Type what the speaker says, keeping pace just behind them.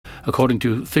according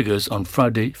to figures on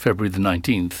Friday, February the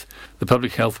 19th. The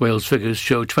Public Health Wales figures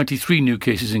show 23 new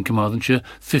cases in Carmarthenshire,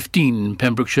 15 in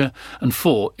Pembrokeshire and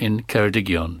 4 in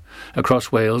Ceredigion.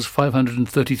 Across Wales,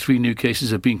 533 new cases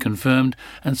have been confirmed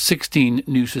and 16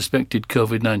 new suspected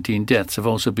COVID-19 deaths have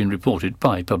also been reported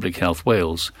by Public Health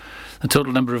Wales. The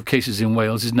total number of cases in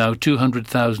Wales is now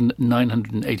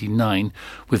 200,989,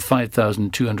 with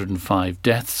 5,205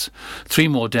 deaths. 3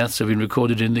 more deaths have been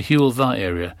recorded in the Hywel Dda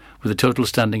area, with the total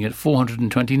standing at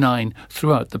 429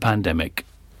 throughout the pandemic.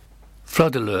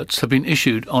 Flood alerts have been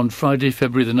issued on Friday,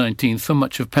 February the 19th for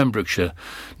much of Pembrokeshire.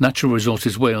 Natural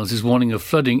Resources Wales is warning of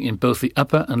flooding in both the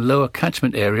upper and lower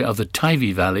catchment area of the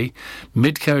Teifi Valley,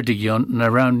 mid-Ceredigion and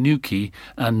around Newquay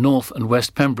and North and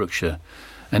West Pembrokeshire.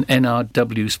 An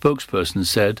NRW spokesperson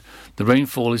said the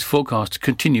rainfall is forecast to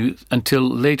continue until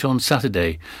late on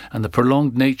Saturday, and the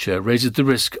prolonged nature raises the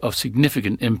risk of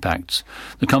significant impacts.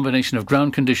 The combination of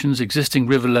ground conditions, existing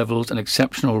river levels and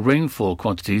exceptional rainfall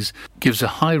quantities gives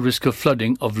a high risk of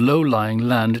flooding of low-lying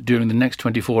land during the next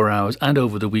 24 hours and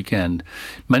over the weekend.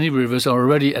 Many rivers are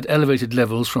already at elevated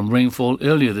levels from rainfall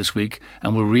earlier this week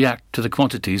and will react to the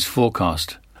quantities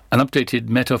forecast. An updated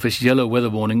Met Office yellow weather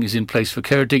warning is in place for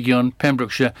Ceredigion,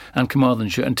 Pembrokeshire and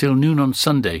Carmarthenshire until noon on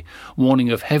Sunday, warning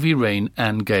of heavy rain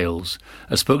and gales.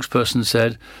 A spokesperson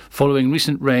said, following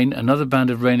recent rain, another band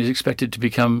of rain is expected to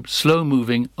become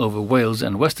slow-moving over Wales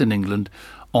and Western England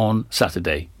on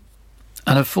Saturday.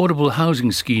 An affordable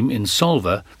housing scheme in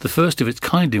Solva, the first of its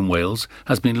kind in Wales,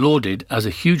 has been lauded as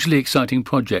a hugely exciting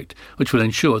project which will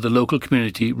ensure the local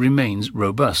community remains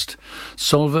robust.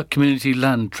 Solva Community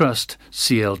Land Trust,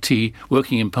 CLT,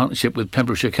 working in partnership with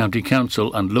Pembrokeshire County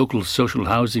Council and local social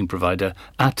housing provider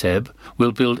ATEB,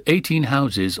 will build 18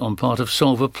 houses on part of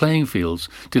Solva playing fields,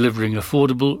 delivering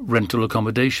affordable rental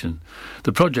accommodation.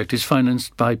 The project is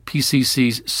financed by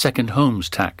PCC's Second Homes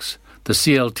Tax. The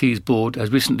CLT's board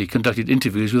has recently conducted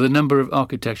interviews with a number of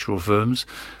architectural firms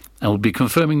and will be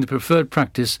confirming the preferred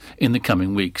practice in the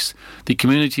coming weeks. The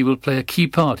community will play a key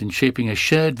part in shaping a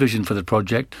shared vision for the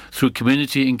project through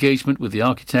community engagement with the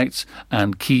architects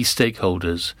and key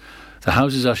stakeholders. The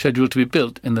houses are scheduled to be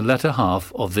built in the latter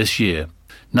half of this year.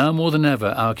 Now more than ever,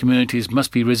 our communities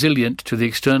must be resilient to the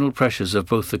external pressures of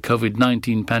both the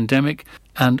COVID-19 pandemic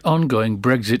and ongoing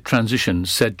Brexit transition,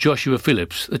 said Joshua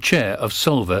Phillips, the chair of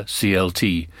Solva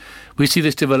CLT. We see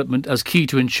this development as key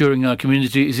to ensuring our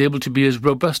community is able to be as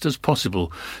robust as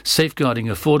possible, safeguarding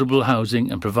affordable housing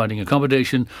and providing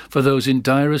accommodation for those in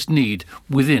direst need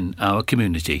within our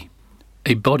community.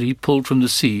 A body pulled from the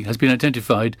sea has been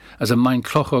identified as a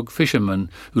Maenclochog fisherman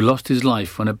who lost his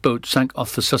life when a boat sank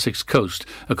off the Sussex coast,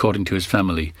 according to his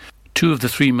family. 2 of the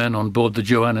 3 men on board the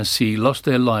Joanna Sea lost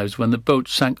their lives when the boat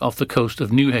sank off the coast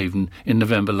of Newhaven in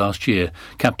November last year.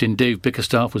 Captain Dave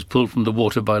Bickerstaff was pulled from the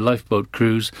water by lifeboat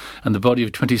crews, and the body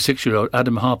of 26-year-old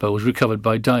Adam Harper was recovered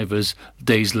by divers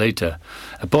days later.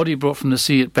 A body brought from the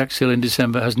sea at Bexhill in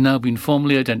December has now been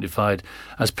formally identified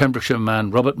as Pembrokeshire man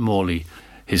Robert Morley,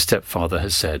 his stepfather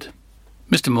has said.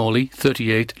 Mr. Morley,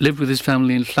 38, lived with his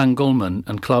family in Llangolman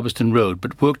and Clarbeston Road,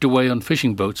 but worked away on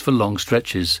fishing boats for long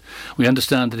stretches. We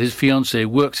understand that his fiancée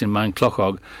works in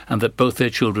Maenclochog and that both their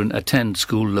children attend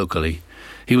school locally.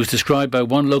 He was described by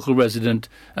one local resident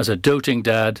as a doting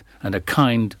dad and a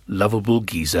kind, lovable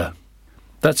geezer.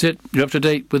 That's it. You're up to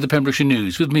date with the Pembrokeshire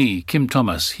News with me, Kim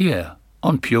Thomas, here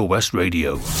on Pure West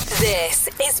Radio. This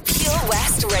is Pure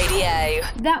West Radio.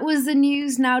 That was the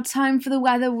news. Now time for the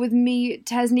weather with me,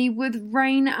 Tesni, with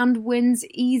rain and winds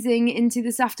easing into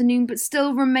this afternoon, but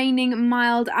still remaining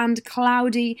mild and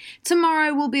cloudy.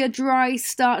 Tomorrow will be a dry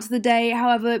start to the day,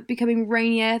 however, becoming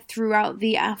rainier throughout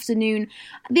the afternoon.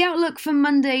 The outlook for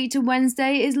Monday to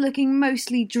Wednesday is looking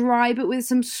mostly dry, but with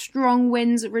some strong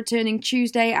winds returning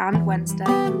Tuesday and Wednesday.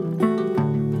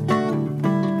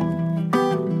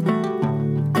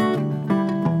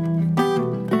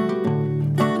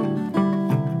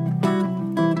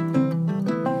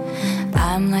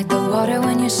 I'm like the water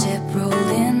when your ship rolled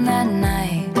in that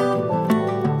night.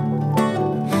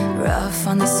 Rough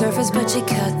on the surface, but you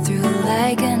cut through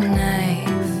like a knife.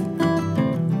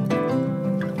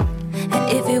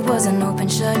 And if it was an open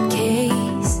shut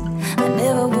case, I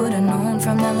never would have known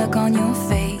from the look on your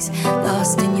face.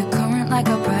 Lost in your current like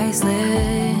a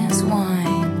priceless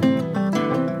wine.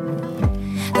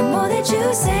 The more that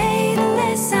you say, the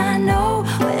less I know.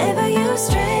 Wherever you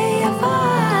stray, I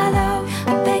follow.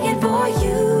 I'm begging for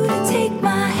you to take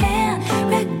my hand,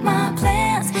 wreck my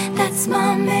plans, that's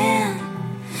my man.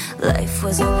 Life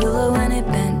was a willow and it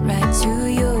bent right to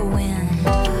your wind.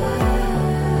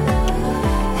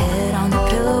 Head on the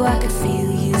pillow, I could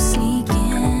feel you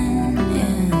sneaking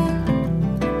in,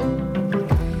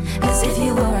 as if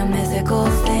you were a man.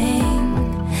 fickle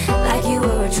thing, like you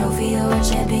were a trophy or a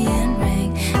champion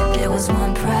ring. If there was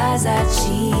one prize I'd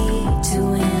cheat to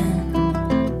win.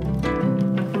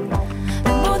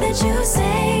 The more that you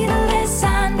say, the less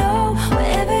I know.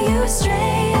 Wherever you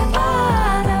stray, I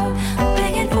follow. I'm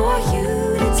begging for you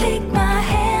to take my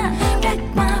hand, wreck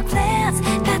my plans.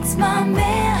 That's my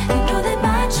man. You know that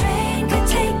my train could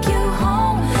take you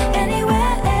home.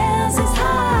 Anywhere else is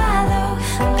hollow.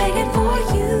 I'm begging for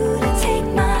you to take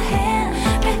my hand,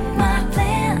 wreck my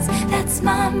plans. That's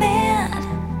my man.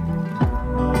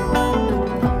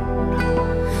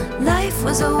 Life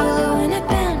was a willow and it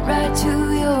bent right to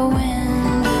your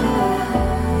window.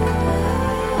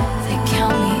 They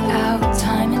count me out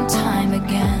time and time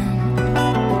again.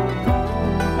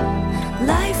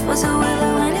 Life was a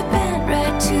willow and it bent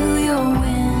right to your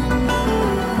window.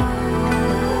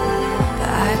 But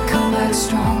I come back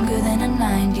stronger than a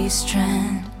 90s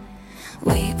trend.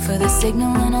 Wait for the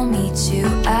signal and I'll meet you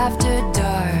after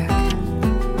dark.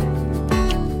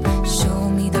 Show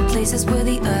me the places where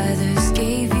the others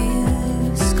gave you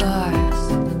scars.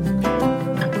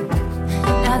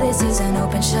 Now this is an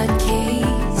open shut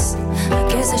case. I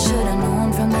guess I should have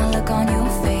known from the look on your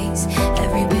face.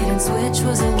 Every bait and switch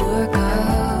was a work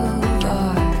of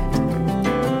art.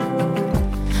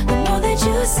 The more that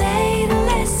you say, the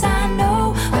less I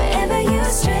know. Wherever you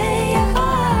stray, I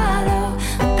follow.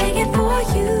 I'm begging for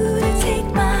you to take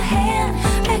my hand,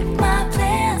 wreck my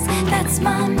plans. That's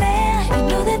my man. You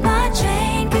know that my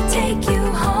train could take you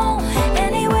home.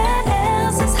 Anywhere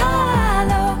else is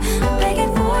hollow. I'm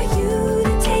begging for you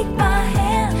to take my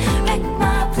hand, wreck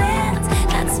my plans.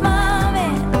 That's my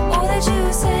man. The more that you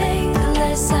say, the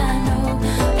less I know.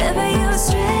 Wherever you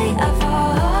stray, I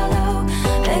follow.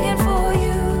 Begging for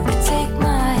you to take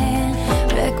my hand,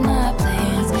 wreck my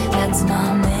plans. That's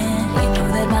my man. You know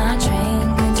that my train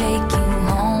can take you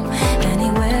home.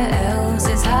 Anywhere else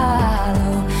is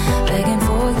hollow. Begging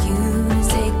for you to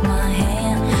take my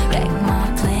hand, wreck my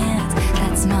plans.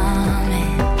 That's my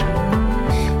man.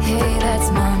 Hey, that's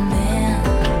my man.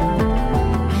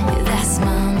 Yeah, that's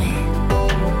my man.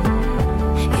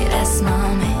 Yeah, that's my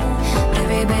man.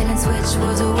 Every bait and switch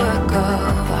was a work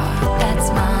of art. That's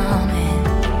my man.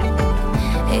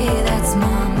 Hey, that's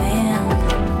my man.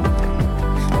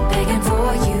 I'm begging for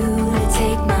you to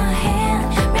take my hand,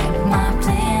 wreck my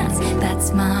plans. That's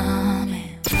my man.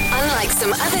 Unlike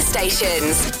some other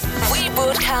stations, we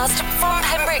broadcast from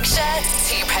Pembrokeshire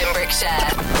to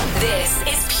Pembrokeshire. This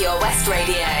is Pure West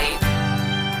Radio.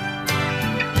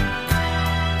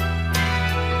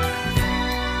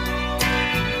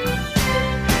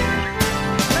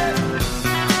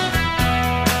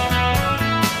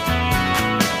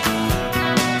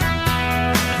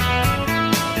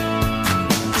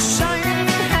 Shining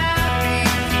happy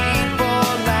people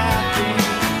laughing.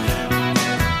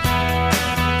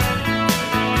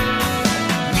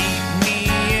 Meet me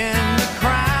in the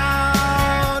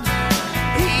crowd.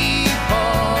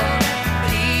 People,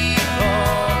 people.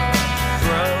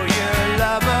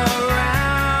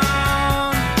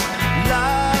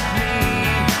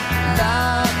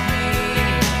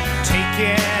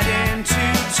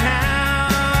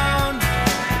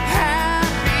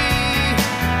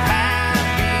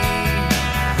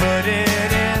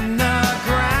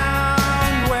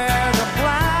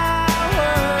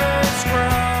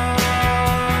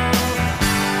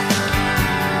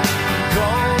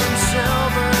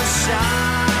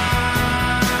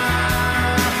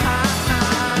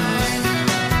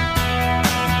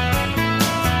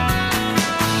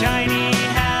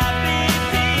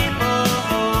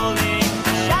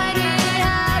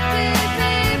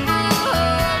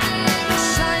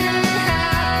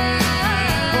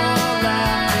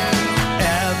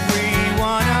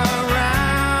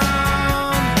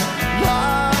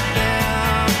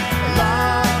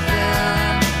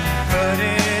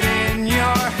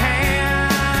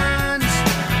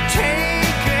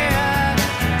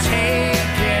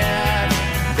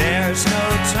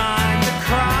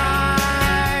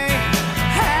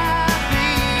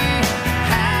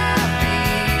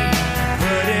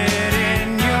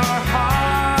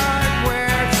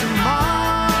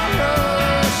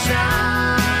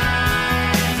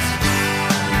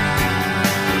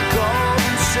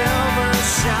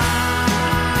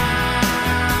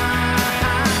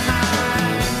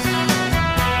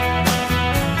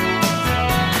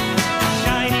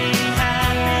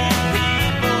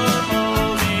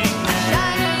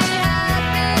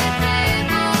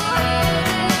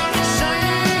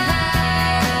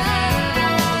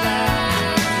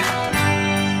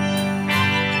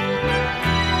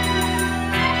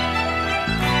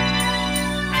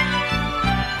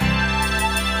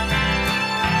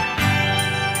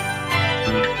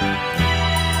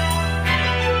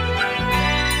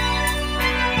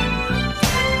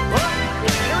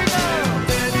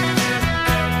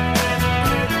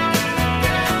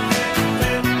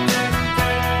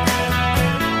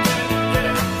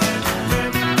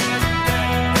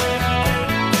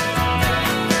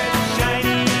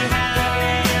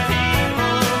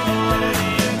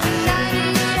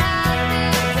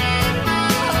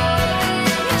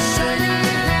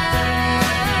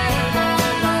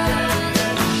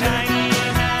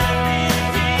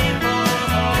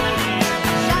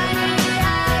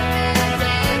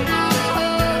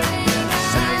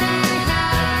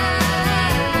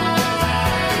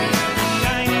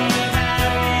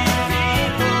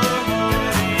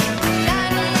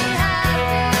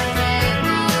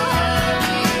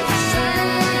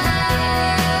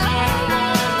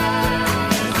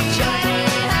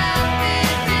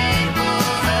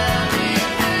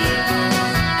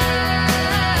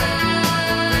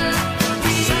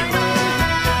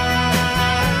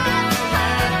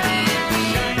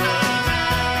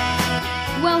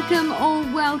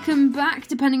 Welcome back,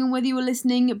 depending on whether you were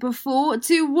listening before,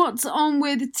 to What's On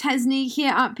with Tesni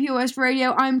here at Pure West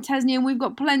Radio. I'm Tesni and we've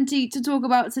got plenty to talk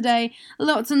about today.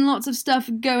 Lots and lots of stuff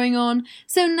going on.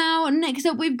 So now, next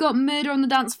up, we've got Murder on the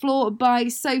Dance Floor by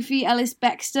Sophie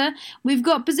Ellis-Bextor. We've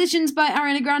got Positions by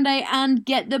Ariana Grande and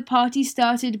Get the Party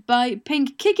Started by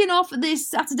Pink. Kicking off this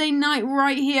Saturday night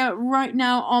right here, right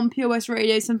now on Pure West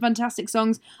Radio. Some fantastic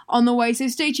songs on the way, so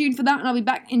stay tuned for that and I'll be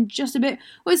back in just a bit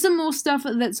with some more stuff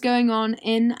that's going on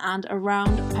in and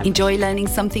around Pembrokeshire. Enjoy learning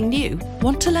something new?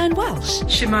 Want to learn Welsh?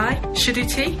 Shemai,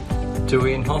 Shuduti.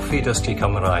 Dwi'n hoffi dysgu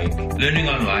Cymraeg. Learning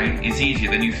online is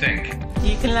easier than you think.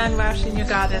 You can learn Welsh in your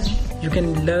garden. You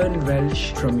can learn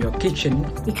Welsh from your kitchen.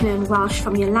 You can learn Welsh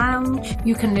from your lounge.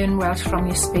 You can learn Welsh from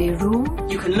your spare room.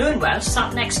 You can learn Welsh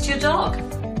sat next to your dog.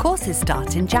 Courses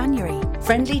start in January.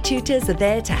 Friendly tutors are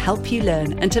there to help you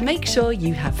learn and to make sure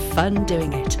you have fun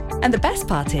doing it. And the best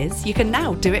part is, you can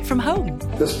now do it from home.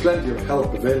 There's plenty of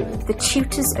help available. The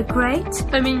tutors are great.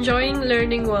 I'm enjoying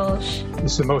learning Welsh.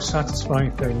 It's the most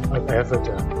satisfying thing I've ever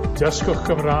done. Dysgwch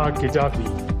Cymraeg gyda fi.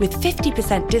 With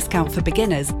 50% discount for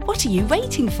beginners, what are you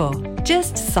waiting for?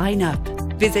 Just sign up.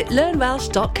 Visit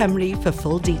learnwelsh.cymru for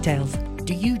full details.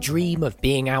 Do you dream of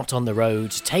being out on the road,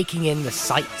 taking in the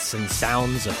sights and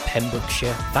sounds of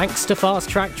Pembrokeshire? Thanks to Fast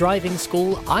Track Driving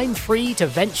School, I'm free to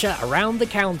venture around the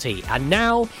county, and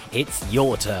now it's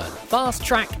your turn. Fast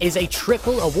Track is a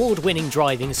triple award-winning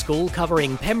driving school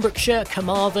covering Pembrokeshire,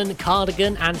 Carmarthen,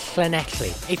 Cardigan and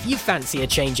Llanelli. If you fancy a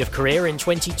change of career in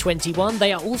 2021,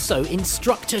 they are also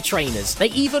instructor trainers. They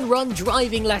even run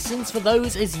driving lessons for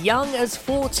those as young as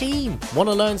 14. Want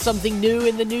to learn something new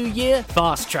in the new year?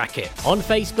 Fast Track it. On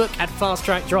Facebook at Fast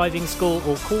Track Driving School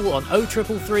or call on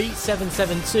 0333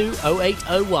 772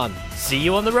 0801. See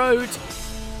you on the road.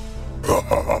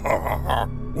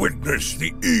 Witness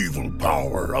the evil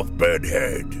power of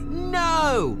Bedhead.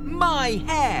 No! My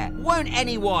hair! Won't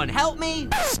anyone help me?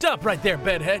 Stop right there,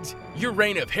 Bedhead. Your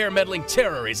reign of hair-meddling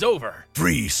terror is over.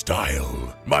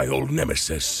 Freestyle, my old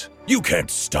nemesis. You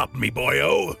can't stop me,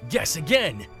 boyo. Guess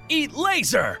again. Eat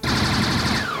laser!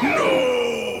 No!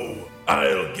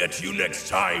 I'll get you next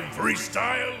time,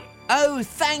 Freestyle. Oh,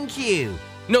 thank you.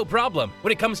 No problem.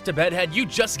 When it comes to Bedhead, you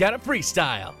just gotta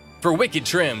freestyle. For wicked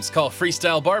trims, call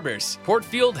Freestyle Barbers,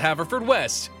 Portfield,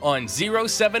 Haverfordwest, on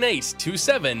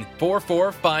 07827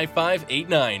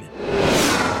 445589.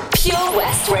 Pure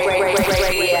West Radio.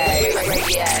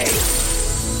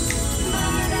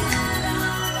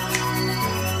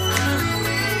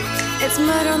 It's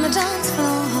murder on the dance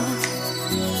floor,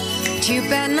 but you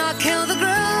better not kill the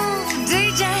groove.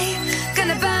 DJ,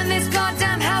 gonna burn this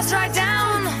goddamn house right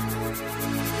down.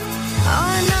 Oh,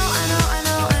 I know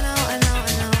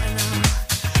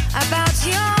about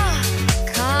your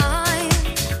kind.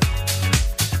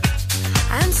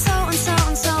 And so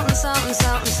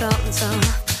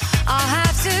I'll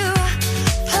have to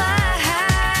play.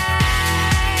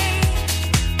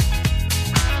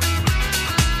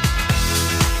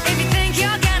 If you think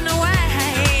you're getting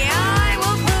away, I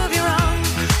will prove you wrong.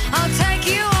 I'll take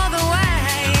you all the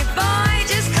way. Boy,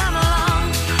 just come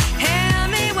along. Hear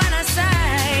me when I say,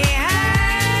 hey.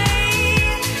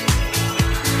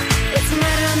 It's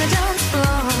murder on the dance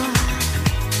floor,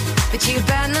 but you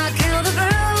better not kill the groove.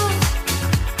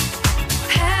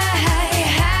 Hey,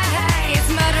 it's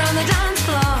murder on the dance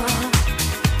floor,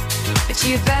 but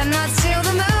you better not steal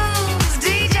the moves.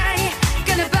 DJ,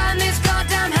 gonna burn this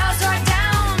goddamn house right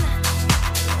down.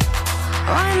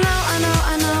 Oh, I know.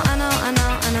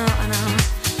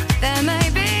 There may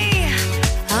be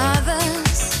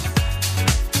others,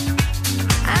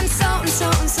 and so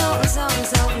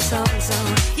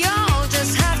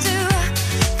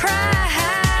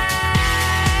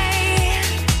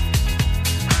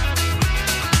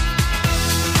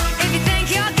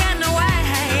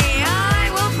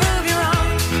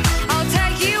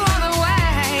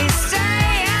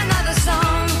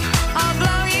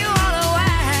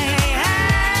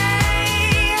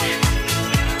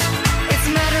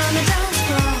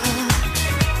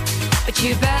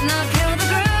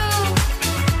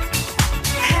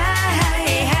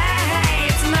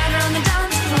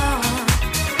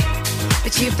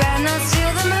you better not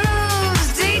steal the moves,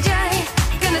 DJ.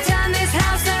 Gonna turn this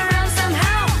house around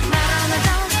somehow. Not on the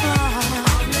dance floor.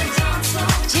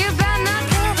 You better not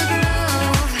kill the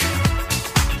groove.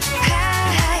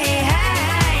 Hey,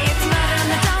 hey, it's murder on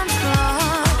the dance floor.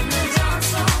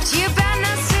 You better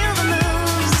not steal the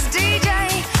moves, DJ.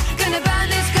 Gonna burn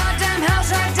this goddamn house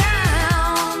right down.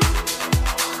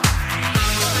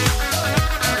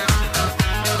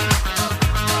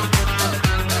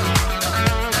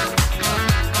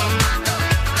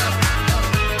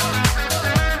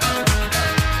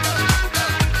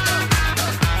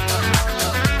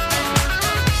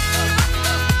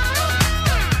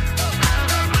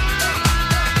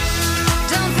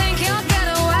 Don't think you'll get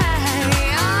away.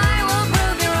 I will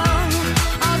prove you wrong.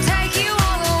 I'll take you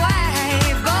all the way.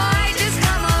 Boy, just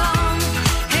come along.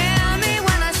 Hear me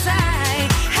when I say,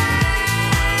 hey.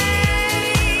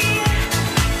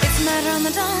 It's murder on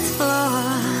the dance floor.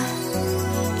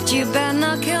 But you better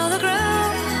not kill the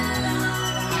groove.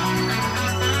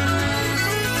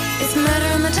 It's murder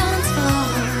on the dance floor.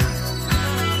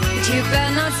 But you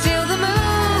better not steal the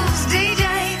moves, DJ.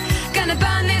 Gonna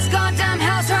burn this goddamn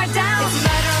house right down. It's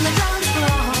murder on the dance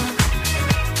floor.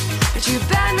 But you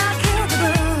better not kill the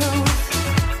groove.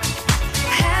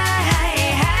 Hey, hey,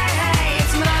 hey,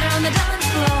 it's murder on the dance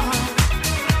floor.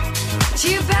 But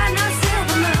you better not steal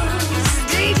the moves,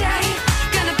 DJ.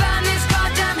 Gonna burn this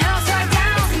goddamn house right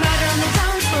down. It's murder on the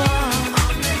dance floor.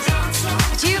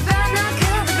 But you better not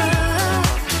kill the groove.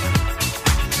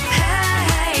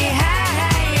 Hey,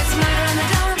 hey, it's murder on the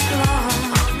dance floor.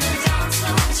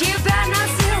 But you better not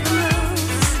steal the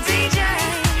moves, DJ.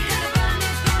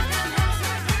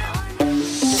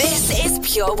 This is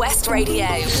Pure West Radio,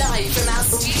 live from our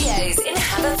studios in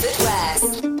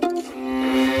Haverfordwest.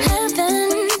 Heaven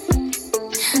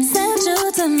sent you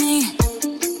to me.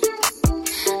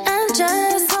 I'm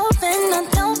just hoping I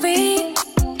don't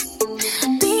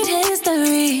repeat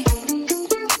history.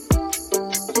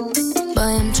 Boy,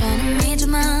 I'm trying to meet your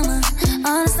mama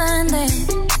on a Sunday.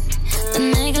 The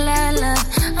nigga I love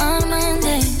on a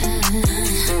Monday.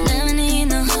 Never need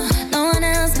no one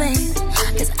else, babe.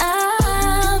 'Cause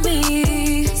I'll be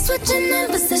switching in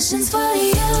positions for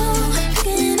you.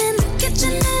 Cooking in the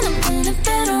kitchen and I'm in a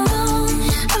better room.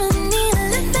 I don't need a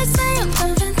lift, they say I'm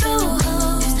pumping through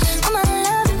holes. All my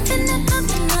love and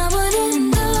nothing I wouldn't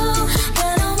do,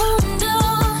 that I won't do.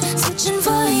 Switching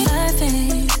for you.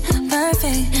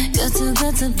 Perfect,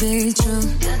 good to be true.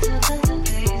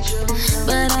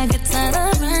 But I get tired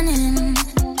of running.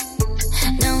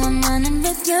 Now I'm running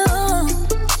with you.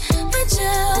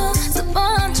 So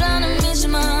boy, I'm trying to meet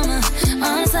your mama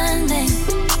on a Sunday.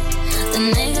 The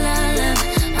nigga I love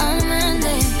on a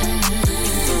Monday.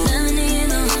 Never need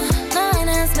no one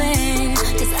else, babe.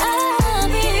 'Cause I'll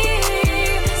be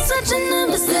switching the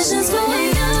positions for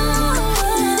you.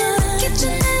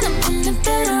 Kitchen and I'm in the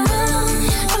bedroom.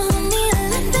 I don't need a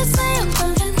lift, they say I'm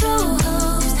pumping through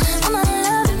holes. All my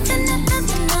love and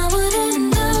nothing I wouldn't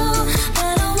do,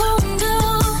 that I won't do.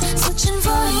 Switching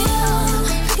for you.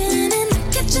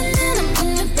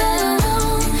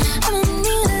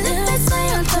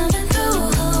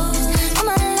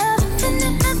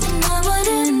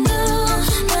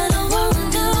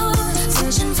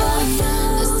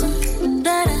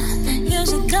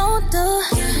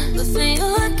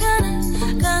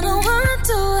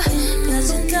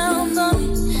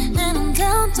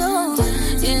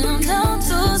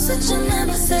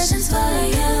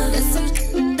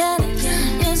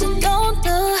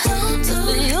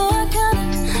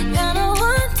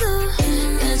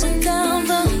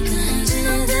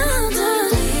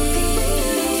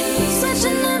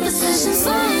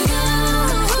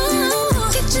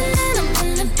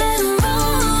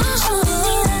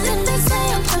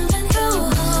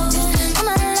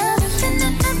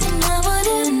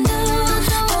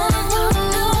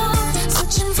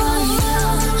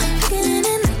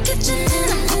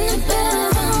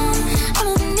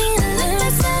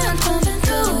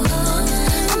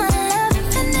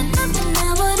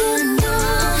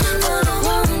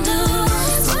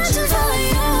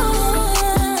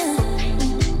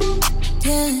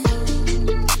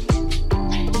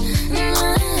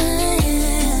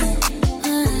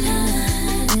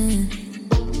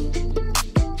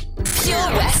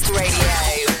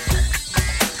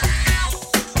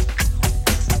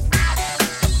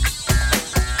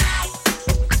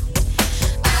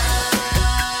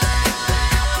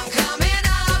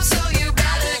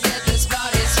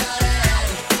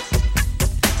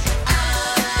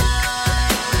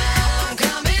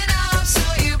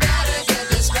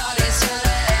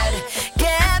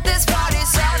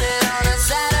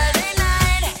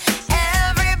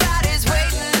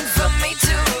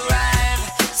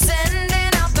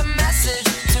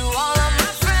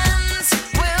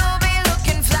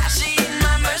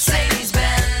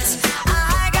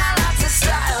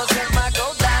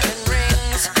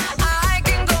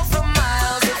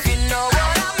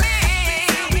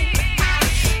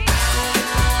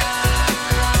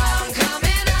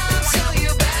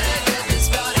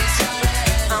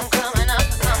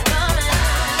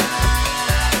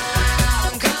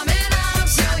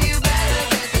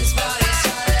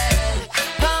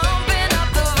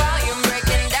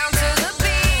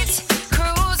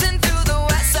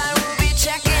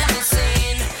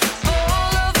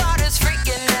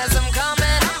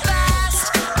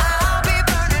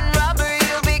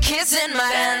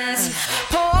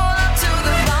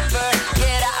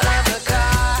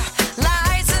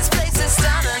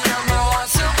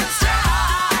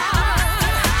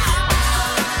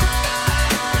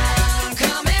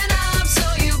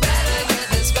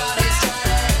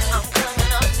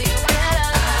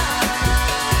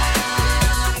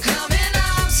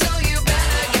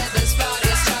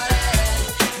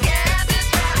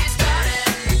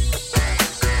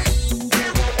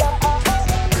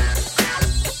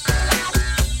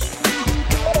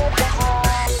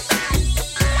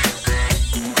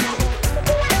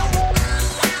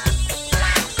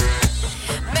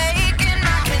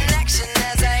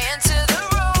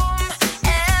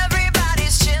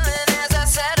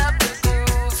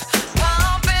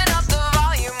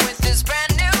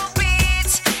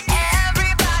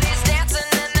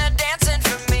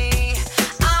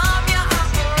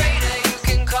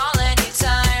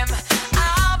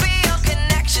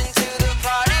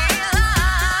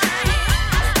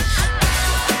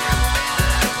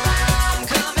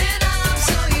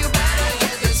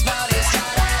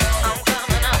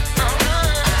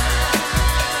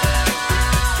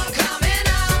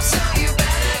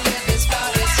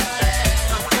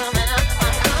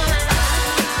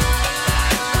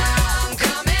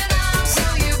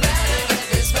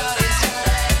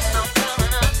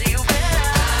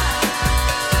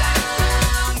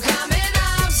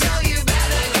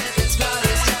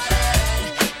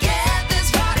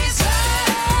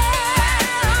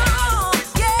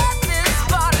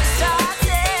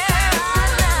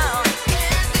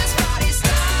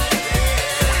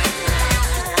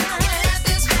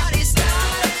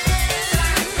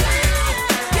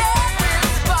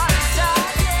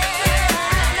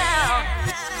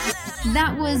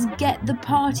 the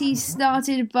Party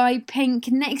Started by Pink.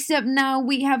 Next up now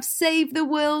we have Save the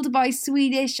World by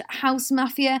Swedish House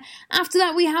Mafia. After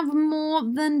that we have More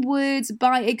Than Words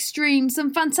by Extreme.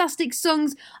 Some fantastic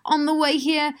songs on the way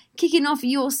here, kicking off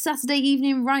your Saturday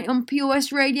evening right on Pure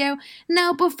West Radio.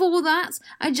 Now before that,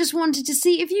 I just wanted to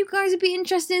see if you guys would be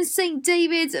interested in St.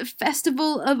 David's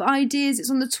Festival of Ideas. It's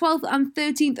on the 12th and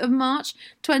 13th of March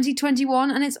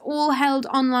 2021 and it's all held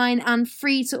online and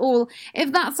free to all.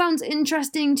 If that sounds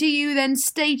interesting to you, then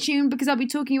stay tuned because I'll be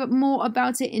talking more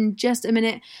about it in just a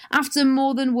minute after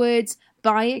More Than Words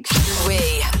by Extreme.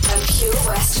 We are Pure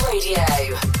West Radio.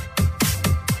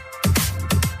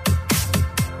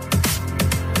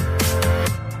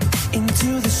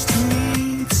 Into the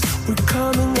streets, we're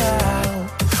coming out.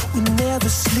 We never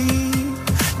sleep,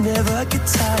 never get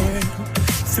tired.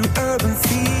 Through urban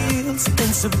fields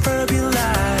and suburban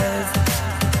life.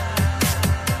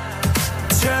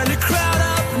 Turn the crowd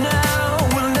up now,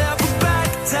 we'll never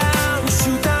back down.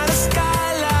 Shoot down the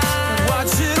skyline,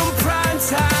 watch it on prime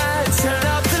time. Turn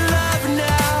up the love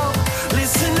now,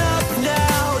 listen up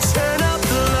now. Turn up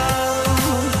the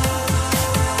love.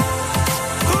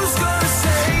 Who's gonna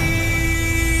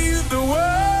save the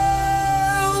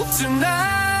world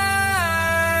tonight?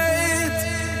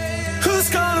 Who's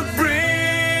gonna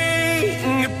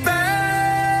bring it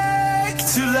back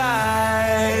to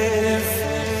life?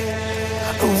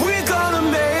 We're gonna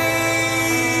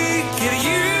make it,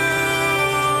 you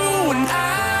and I.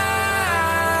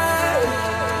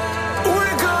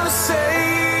 We're gonna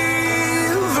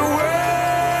save the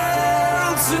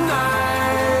world tonight.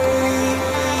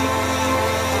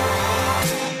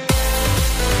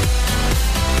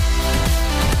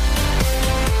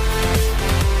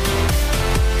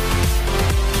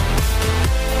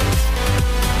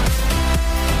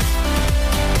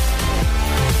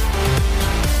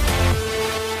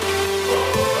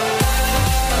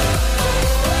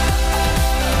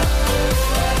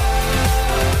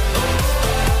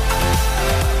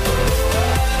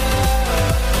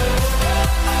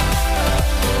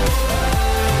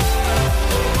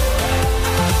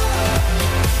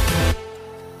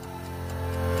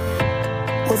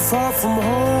 We're far from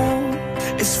home,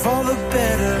 it's for the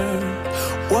better.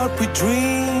 What we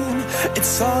dream,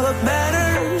 it's all that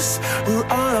matters. We're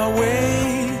on our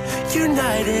way,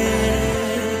 united.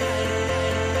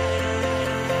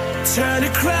 Turn the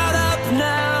crowd up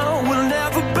now, we'll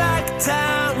never back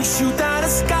down. Shoot down the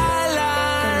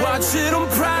skyline, watch it on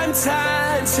prime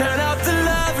time. Turn up the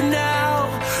love now,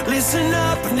 listen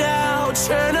up now.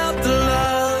 Turn up the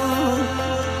love.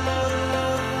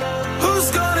 Who's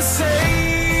gonna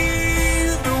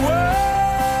save the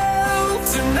world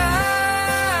tonight?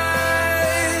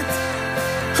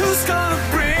 Who's gonna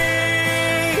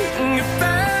bring it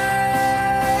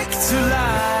back to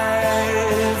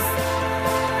life?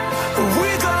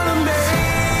 We're gonna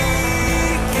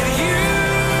make it, you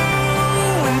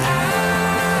and I.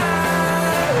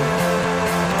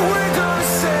 We're gonna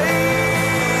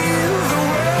save the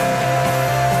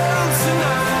world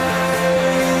tonight.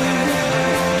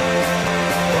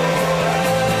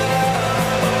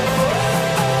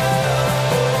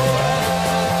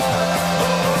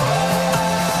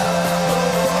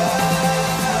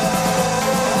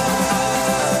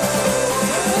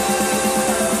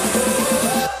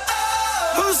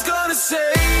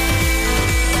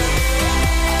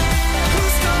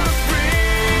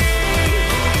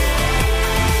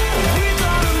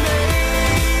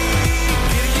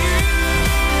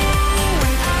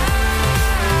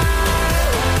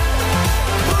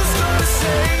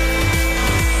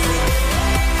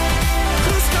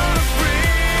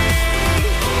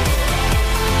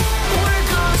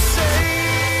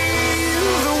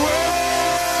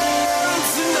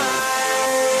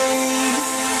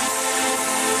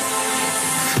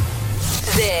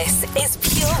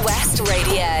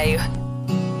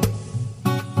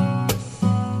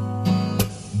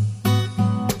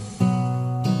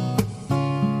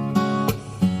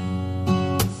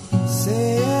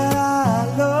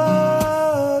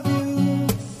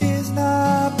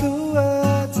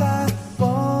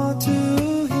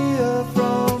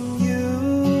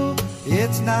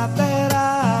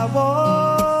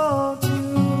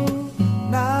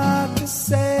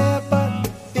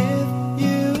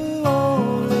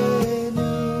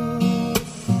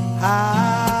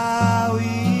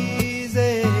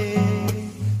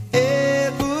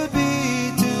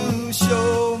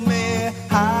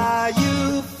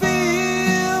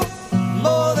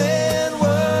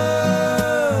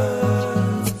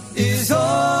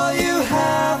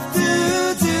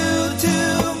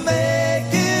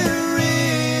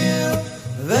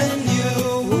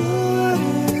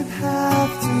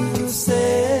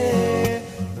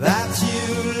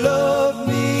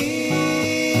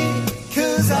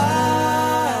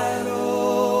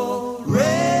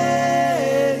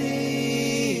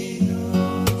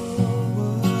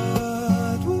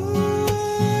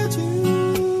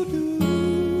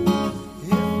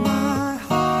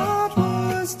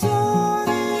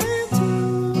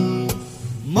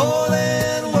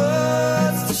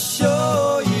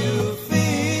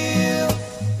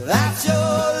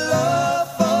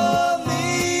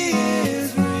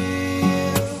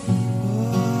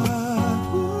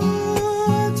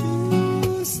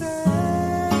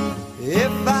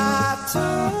 If I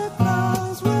took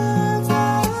those words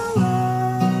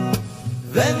away,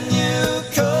 then you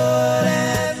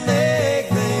couldn't make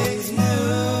things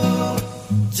new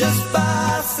just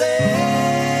by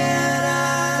saying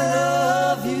I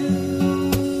love you.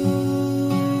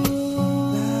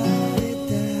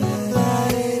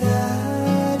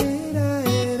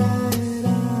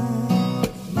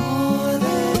 More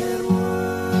than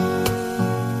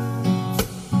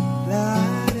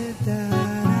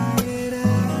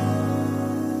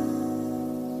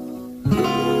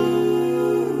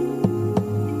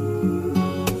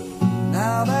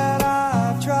now that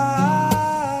I've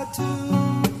tried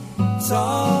to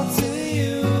talk to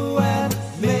you and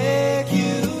make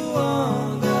you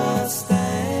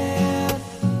understand,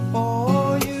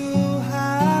 all you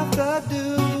have to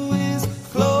do is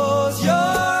close your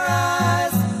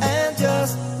eyes and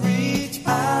just reach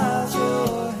out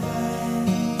your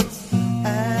hands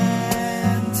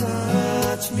and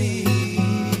touch me.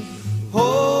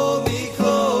 Hold me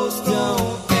close,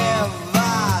 don't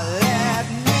ever let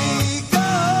me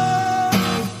go.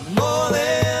 More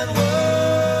than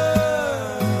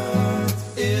words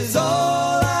is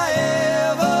all I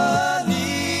ever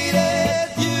needed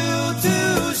you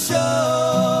to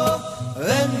show.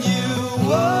 Then you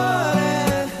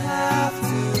wouldn't have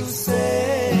to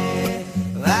say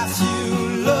that you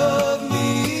love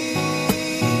me,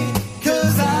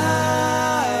 'cause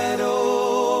I'd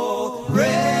already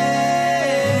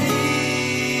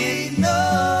know.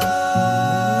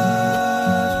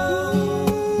 What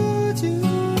would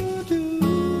you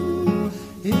do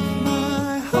if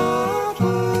my heart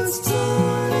was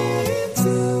torn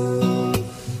into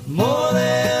more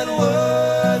than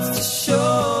words to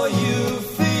show you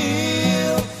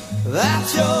feel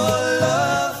that your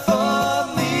love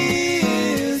for me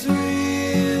is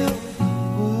real?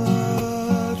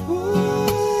 What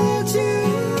would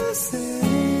you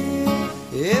say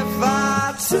if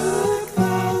I took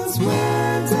those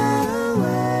words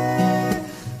away?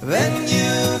 Then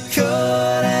you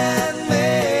couldn't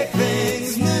make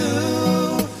things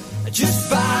new just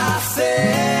by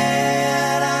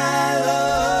saying I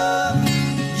love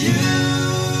you.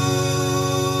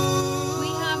 We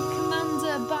have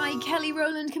Commander by Kelly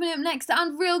Rowland coming up next,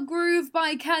 and Real Groove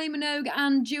by Kylie Minogue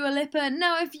and Dua Lipa.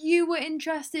 Now, if you were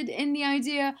interested in the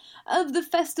idea of the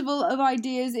Festival of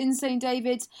Ideas in St.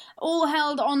 David's, all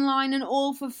held online and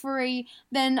all for free,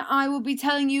 then I will be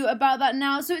telling you about that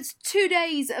now. So it's 2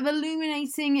 days of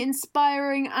illuminating,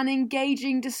 inspiring and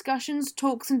engaging discussions,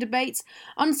 talks and debates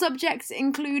on subjects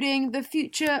including the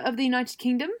future of the United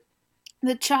Kingdom,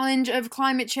 the challenge of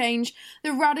climate change,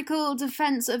 the radical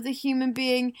defence of the human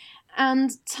being,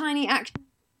 and tiny action,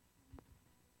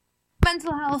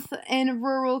 mental health in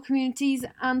rural communities,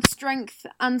 and strength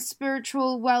and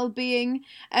spiritual well-being,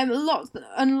 lots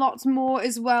and lots more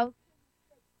as well.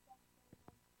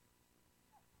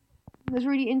 Was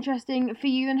really interesting for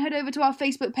you, then head over to our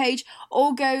Facebook page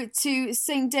or go to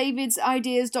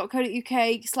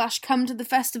stdavidsideas.co.uk/come to the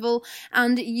festival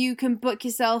and you can book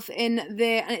yourself in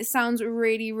there, and it sounds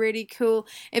really, really cool.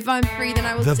 If I'm free, then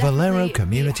I will The definitely Valero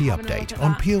Community Update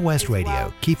on Pure West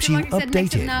Radio keeps you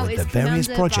updated with the various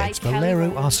projects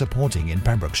Valero are supporting in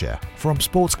Pembrokeshire, from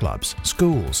sports clubs,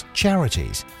 schools,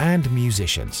 charities and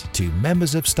musicians to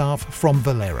members of staff from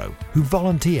Valero who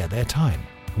volunteer their time.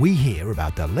 We hear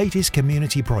about the latest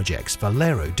community projects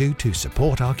Valero do to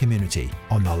support our community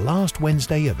on the last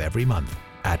Wednesday of every month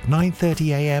at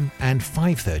 9:30 a.m. and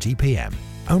 5:30 p.m.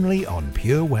 only on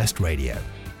Pure West Radio.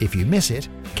 If you miss it,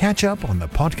 catch up on the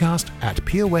podcast at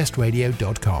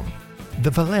purewestradio.com.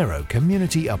 The Valero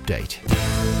Community Update.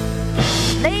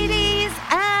 Ladies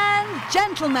and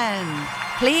gentlemen,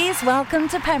 please welcome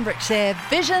to Pembrokeshire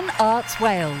Vision Arts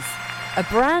Wales, a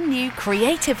brand new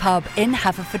creative hub in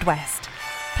Haverfordwest.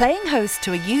 Playing host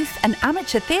to a youth and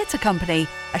amateur theatre company,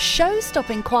 a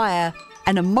show-stopping choir,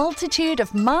 and a multitude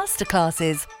of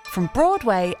masterclasses from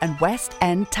Broadway and West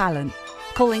End talent.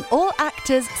 Calling all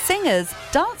actors, singers,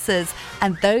 dancers,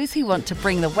 and those who want to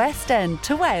bring the West End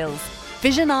to Wales.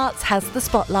 Vision Arts has the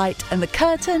spotlight and the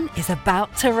curtain is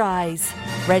about to rise.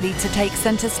 Ready to take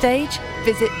centre stage?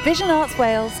 Visit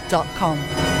visionartswales.com.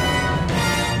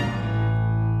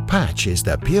 Patch is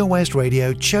the Pure West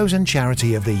Radio chosen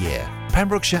charity of the year.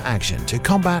 Pembrokeshire Action to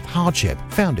Combat Hardship,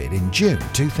 founded in June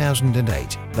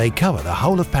 2008. They cover the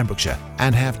whole of Pembrokeshire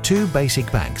and have 2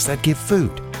 basic banks that give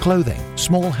food, clothing,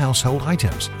 small household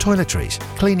items, toiletries,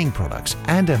 cleaning products,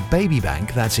 and a baby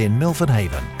bank that's in Milford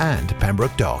Haven and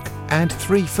Pembroke Dock, and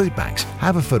 3 food banks,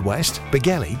 Haverfordwest,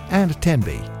 Begelly and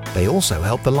Tenby. They also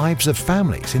help the lives of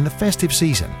families in the festive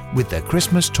season with their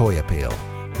Christmas toy appeal.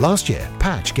 Last year,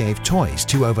 Patch gave toys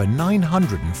to over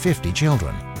 950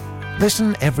 children.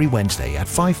 Listen every Wednesday at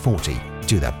 5:40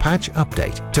 to the Patch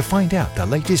Update to find out the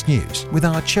latest news with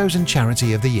our chosen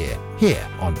charity of the year here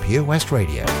on Pure West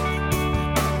Radio.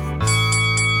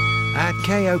 At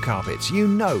KO Carpets, you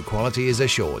know quality is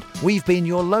assured. We've been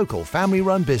your local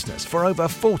family-run business for over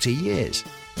 40 years.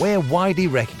 We're widely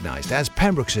recognised as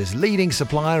Pembrokeshire's leading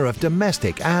supplier of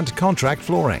domestic and contract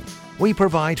flooring. We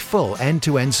provide full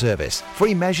end-to-end service,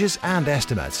 free measures and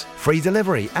estimates, free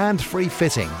delivery and free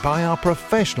fitting by our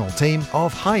professional team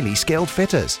of highly skilled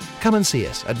fitters. Come and see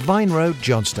us at Vine Road,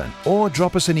 Johnston, or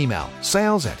drop us an email,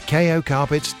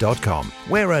 sales@kocarpets.com.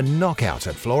 We're a knockout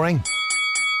at flooring.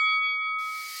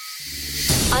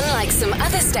 Unlike some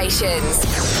other stations,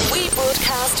 we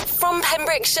broadcast from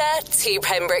Pembrokeshire to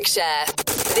Pembrokeshire.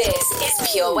 This is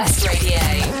Pure West Radio.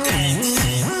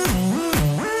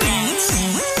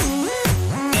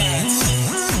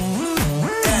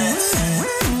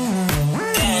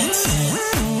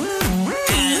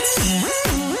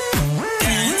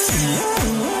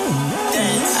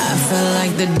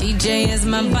 The DJ is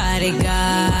my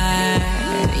bodyguard.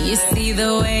 You see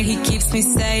the way he keeps me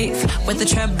safe with the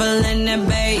treble and the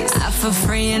bass. I feel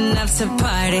free enough to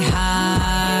party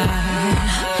hard.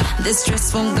 This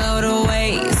dress won't go to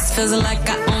waste. Feels like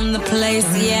I own the place,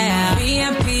 yeah.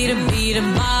 VIP to be the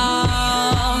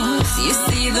boss. You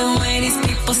see the way these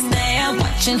people stare,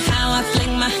 watching how I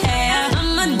fling my hair.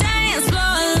 I'm a dance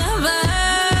floor lover.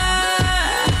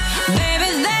 Baby,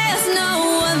 there's no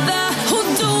other who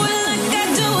do it.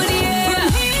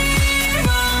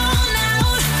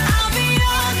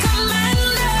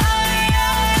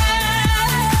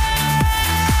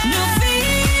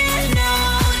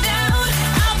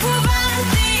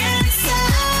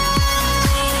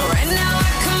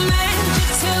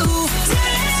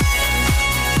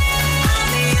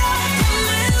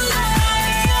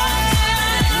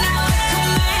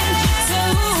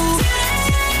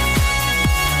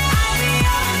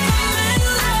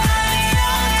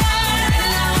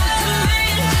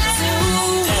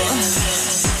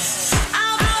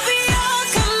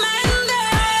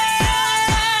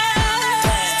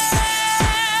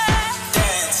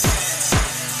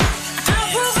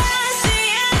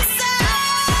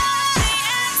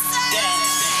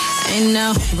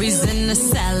 No reason to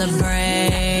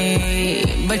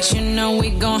celebrate, but you know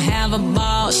we gon' have a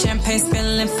ball. Champagne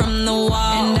spilling from the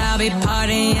wall, and I'll be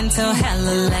partying till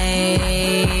hella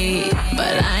late.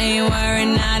 But I ain't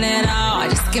worried, not at all.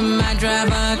 Just give my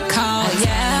driver a call,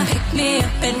 yeah. Pick me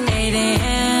up at 8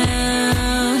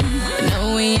 a.m.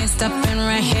 No, we ain't stopping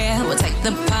right here. We'll take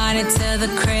the party to the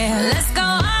crib. Let's go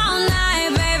all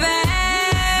night, baby.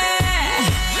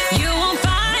 You won't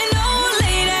find no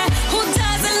lady who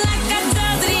does it like I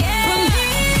does it, yeah. From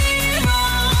here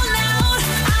on out,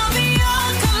 I'll be your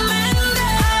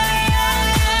commander.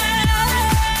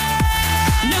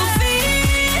 No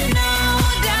fear, no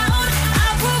doubt,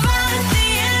 I'll provide the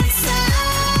answer.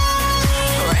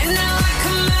 Right now I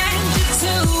command you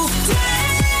to.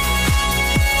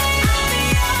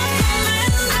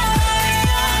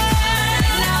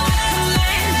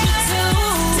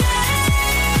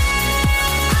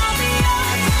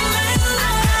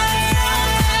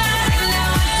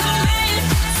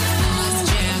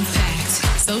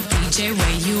 DJ,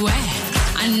 where you at?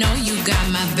 I know you got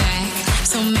my back,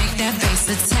 so make that bass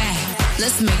attack.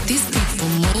 Let's make these people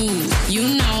move. You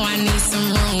know I need some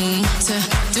room to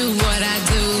do what I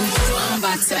do. I'm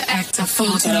about to act a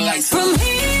fool to the lights. From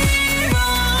here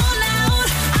on out,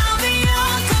 I'll be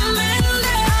your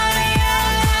commander.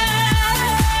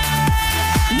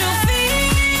 No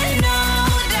fear, no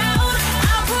doubt,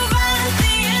 I'll provide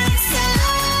the answer.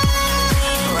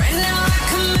 Right now I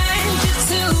command you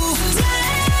to.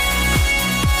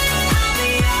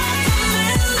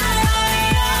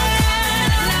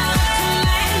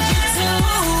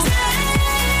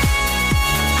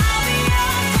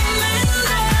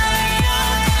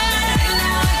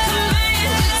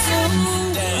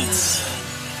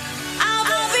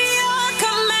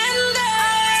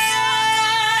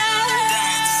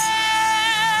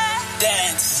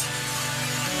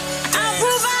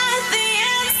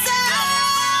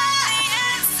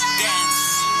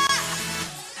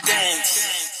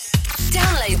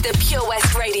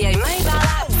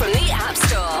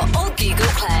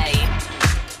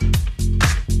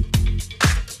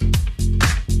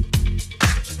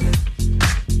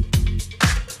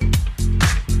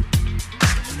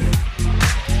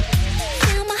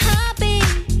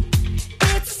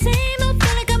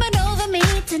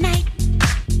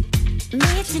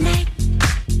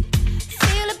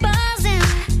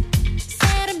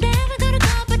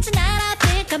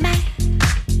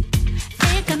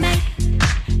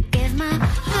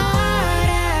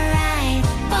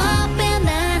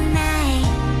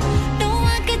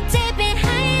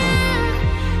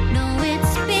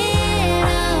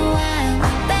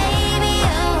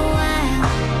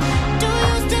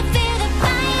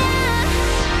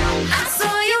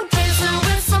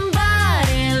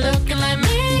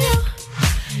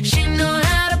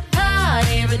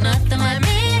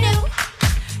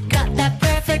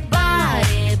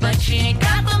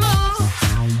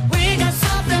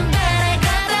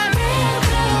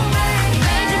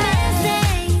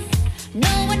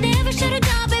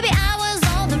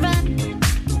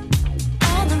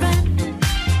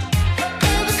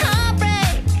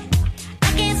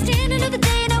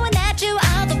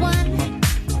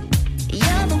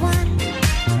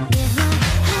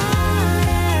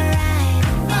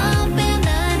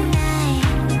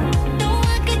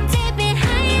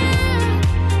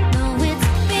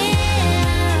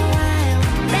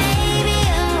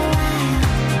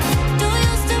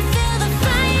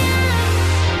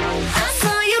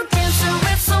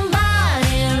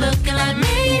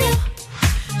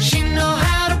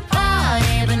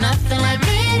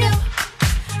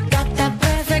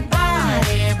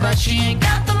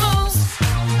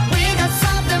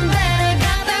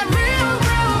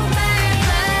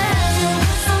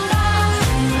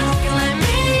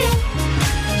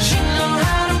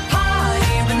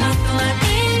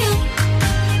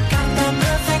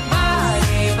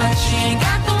 she ain't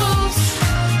got the moves.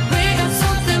 We got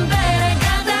something better,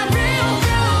 got that real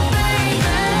groove, baby.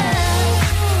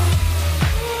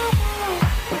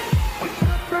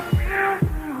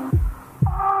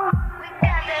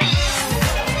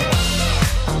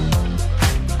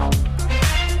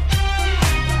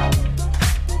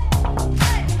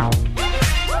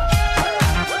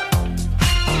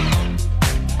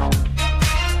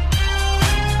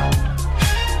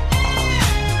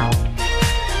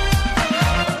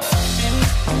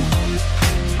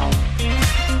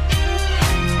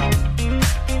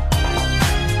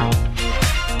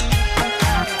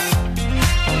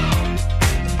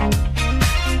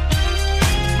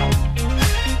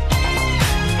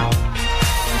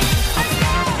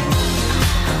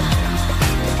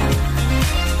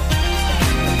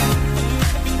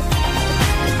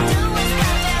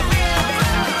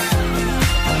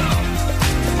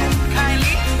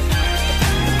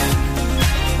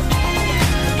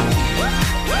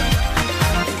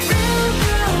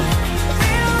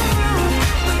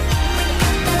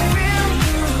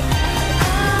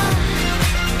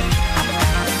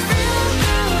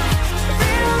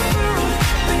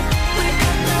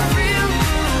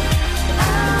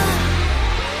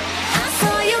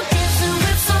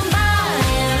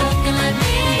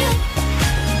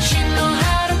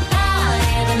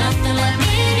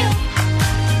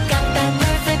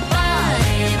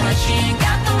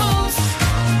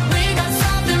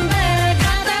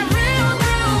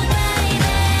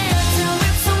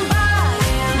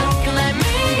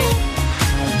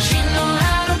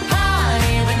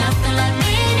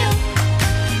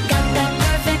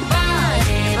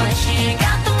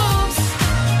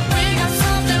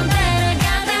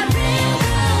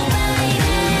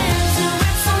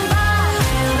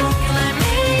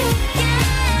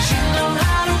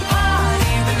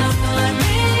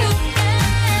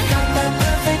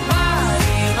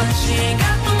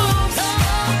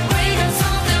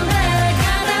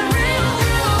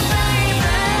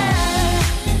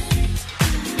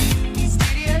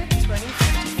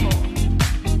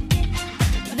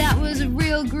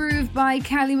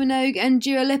 Kylie Minogue and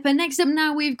Dua Lipa. Next up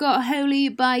now we've got Holy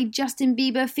by Justin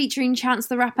Bieber featuring Chance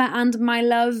the Rapper and My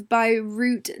Love by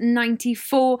Route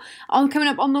 94. All coming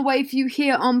up on the way for you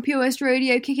here on Pure West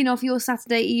Radio, kicking off your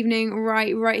Saturday evening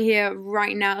right here,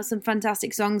 right now. Some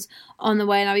fantastic songs on the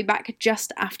way and I'll be back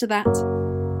just after that.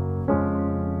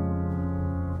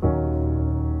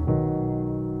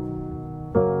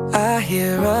 I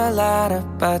hear a lot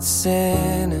about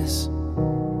sinners.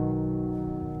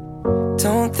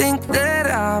 Don't think that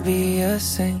I'll be a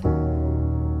saint,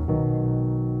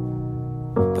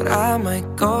 but I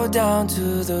might go down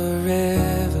to the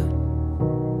river.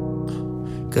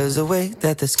 'Cause the way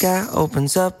that the sky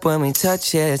opens up when we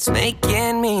touch it, it's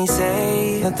making me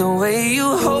say that the way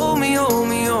you hold me, hold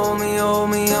me, hold me, hold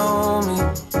me, hold me,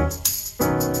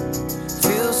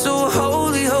 feels so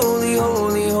holy, holy,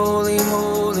 holy, holy,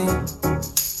 holy.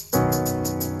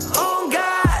 Oh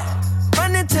God,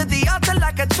 running to the altar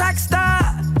like a track star.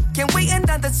 Can't wait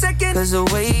another second. 'Cause the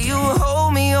way you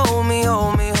hold me, hold me,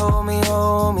 hold me, hold me,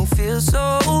 hold me, feels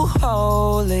so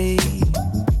holy.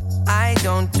 I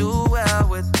don't do well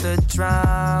with the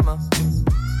drama,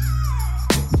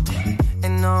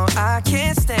 and no, I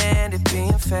can't stand it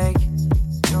being fake.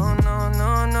 No, no,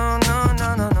 no, no, no,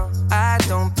 no, no, no. I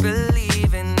don't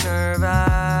believe in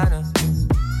Nirvana,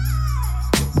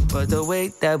 but the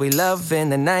way that we love in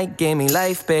the night gave me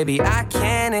life, baby. I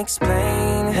can't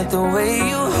explain it. The way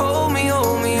you hold me,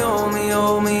 hold me, hold me,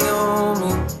 hold me, hold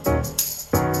me,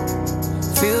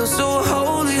 feel so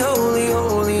holy, holy,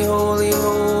 holy, holy,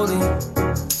 holy.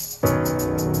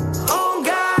 Oh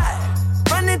God,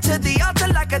 running to the altar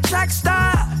like a track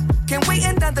star. Can't wait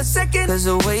another second. 'Cause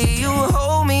the way you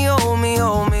hold me, hold me,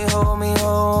 hold me, hold me,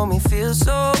 hold me, feel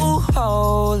so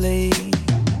holy.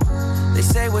 They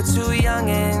say we're too young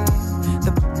and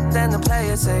then the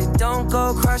players say don't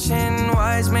go crushing.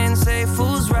 Wise men say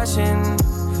fools rushing,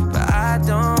 but I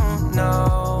don't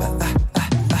know.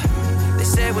 They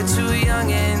say we're too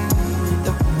young and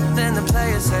then the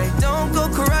players say don't go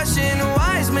crushing.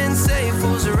 Wise men say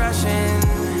fools are rushing,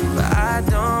 but I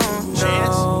don't know.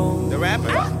 Chance, the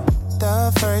rapper.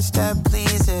 The first step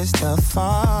pleases the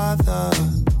Father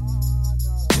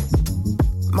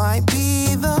might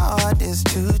be the hardest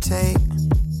to take.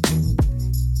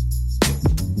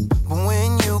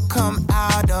 When you come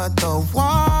out of the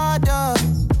water,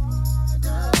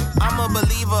 I'm a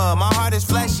believer, my heart is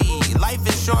fleshy. Life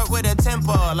is short, with a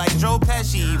temper like Joe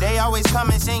Pesci. They always come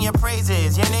and sing your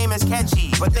praises. Your name is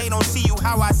catchy, but they don't see you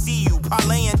how I see you.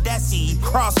 Parlay and Desi,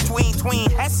 cross tween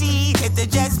Hesse. Hit the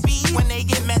jet speed when they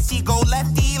get messy. Go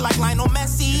lefty like Lionel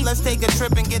Messi. Let's take a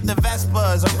trip and get the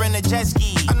Vespas or rent a jet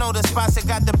ski. I know the spots that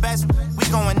got the best. We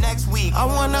going next week. I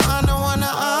wanna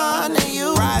honor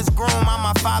you. Rise groom, I'm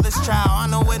my father's child. I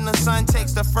know when the son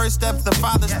takes the first step, the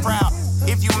father's proud.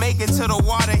 If you make it to the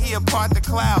water, he'll part the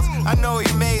clouds. I know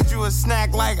he made you a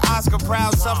snack like Oscar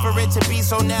Proud. Suffer it to be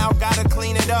so now, gotta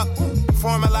clean it up.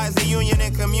 Formalize the union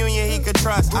and communion he could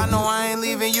trust. I know I ain't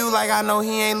leaving you like I know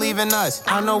he ain't leaving us.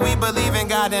 I know we believe in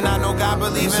God and I know God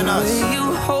believes in us.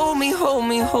 You hold me, hold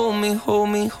me, hold me, hold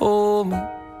me, hold me.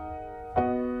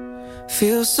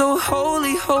 Feel so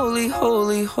holy, holy,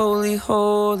 holy, holy,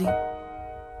 holy.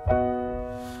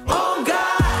 Oh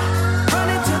God,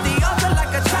 running to the altar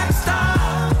like a track star.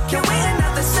 Can wait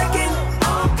another second.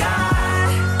 Oh God,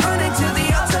 running to the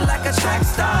altar like a track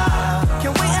star.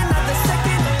 Can wait another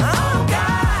second. Oh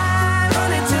God,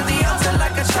 running to the altar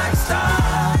like a track star.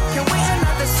 Can wait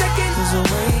another second. 'Cause the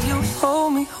way you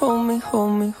hold me, hold me,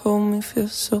 hold me, hold me, feel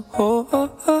so holy.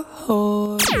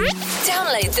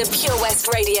 Download the Pure West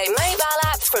Radio mobile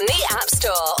app from the App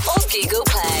Store or Google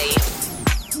Play.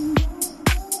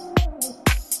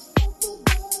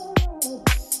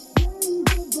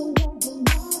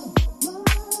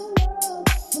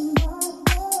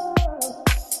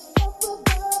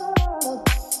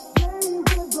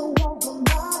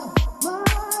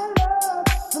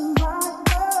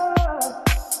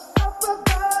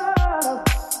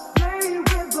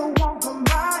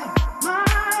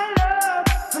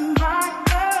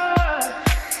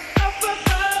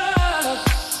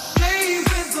 Play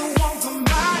with the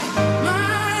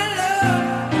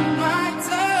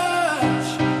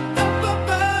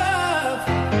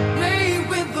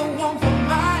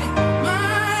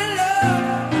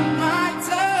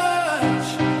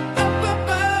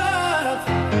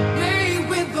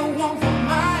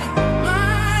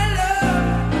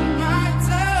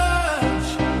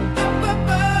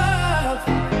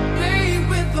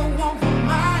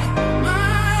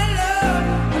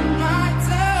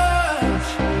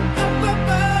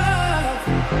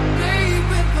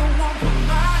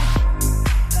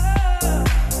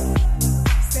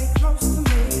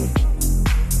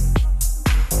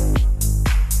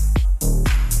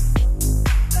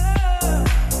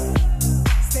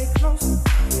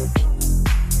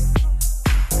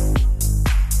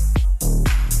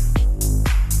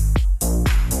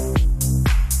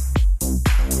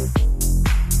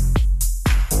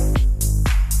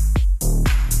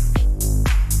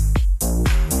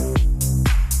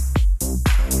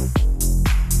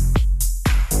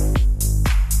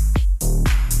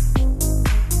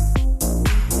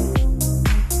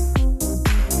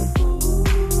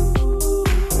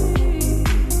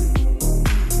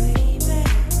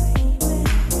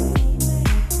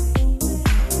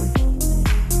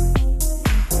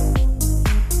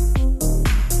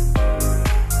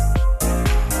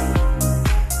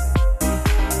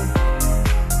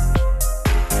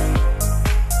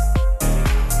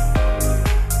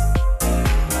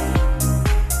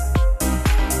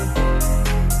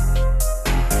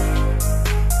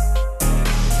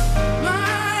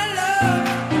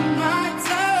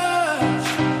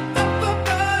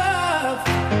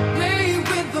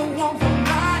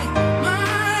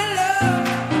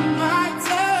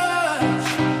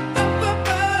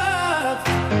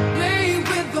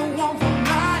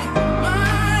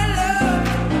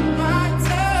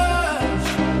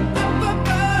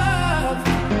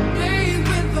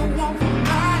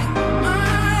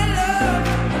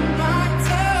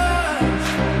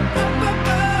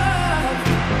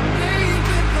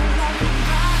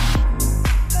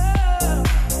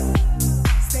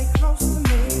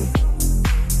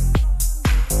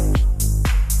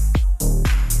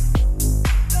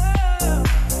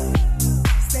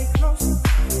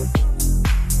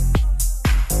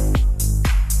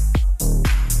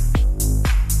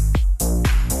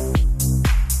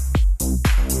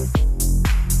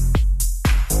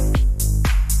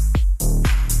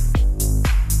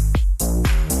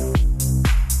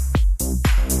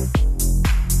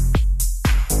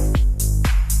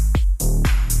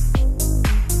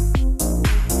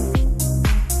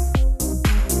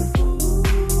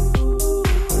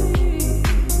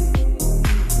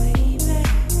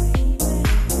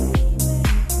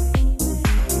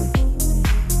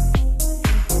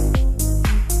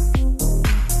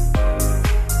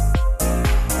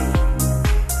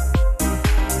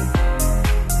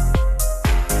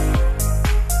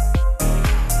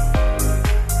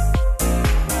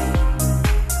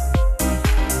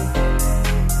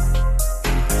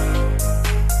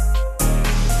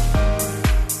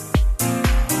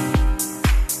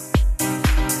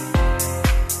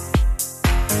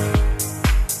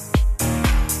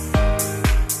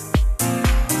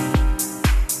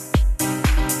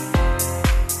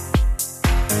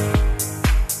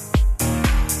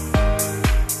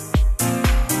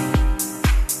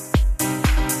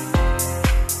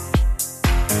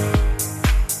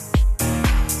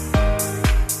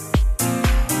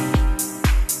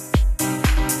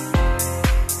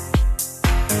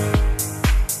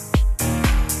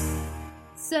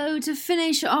to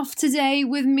finish off today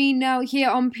with me now here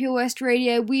on Pure West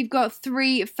Radio, we've got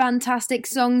 3 fantastic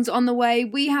songs on the way.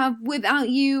 We have Without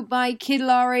You by Kid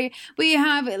Laroi, we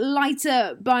have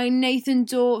Lighter by Nathan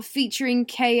Dawe featuring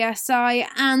KSI,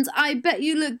 and I Bet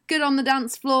You Look Good on the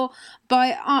Dance Floor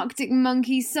by Arctic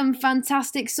Monkeys. Some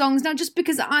fantastic songs. Now, just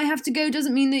because I have to go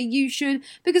doesn't mean that you should,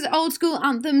 because Old School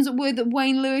Anthems with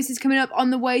Wayne Lewis is coming up on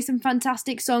the way. Some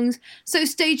fantastic songs. So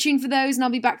stay tuned for those, and I'll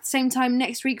be back at the same time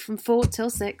next week from 4 till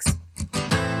 6.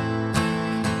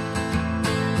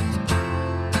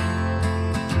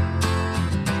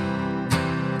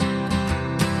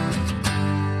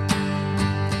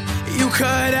 You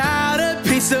cut out a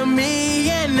piece of me,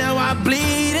 and now I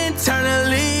bleed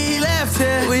internally. Left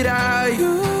here without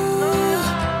you,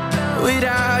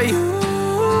 without you.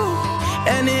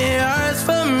 And it hurts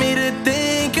for me to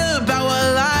think about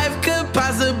what life could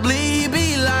possibly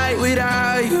be like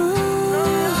without you,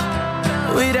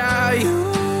 without you.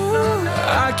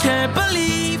 I can't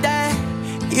believe that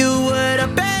you would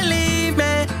have believed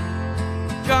me.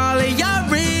 All of your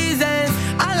reasons,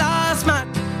 I lost my,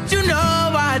 you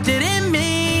know I didn't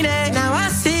mean it. Now I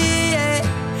see it.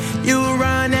 You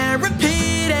run and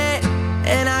repeat it,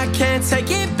 and I can't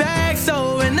take it back.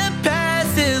 So in the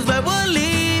past is where we'll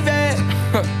leave it.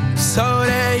 So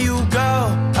there you go.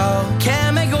 Oh,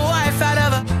 can't make a wife out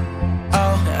of her.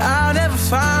 Oh, I'll never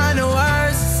find the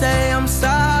words to say I'm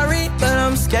sorry, but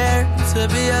I'm scared to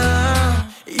be alone.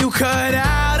 You cut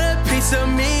out a piece of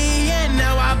me, and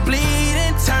now I bleed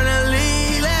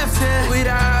internally. Left here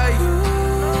without you,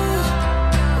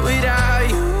 without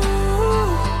you.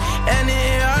 And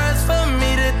it hurts for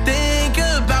me to think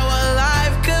about what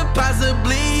life could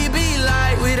possibly be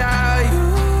like without you,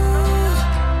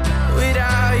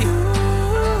 without you.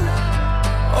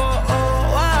 Oh, oh,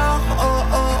 wow, oh,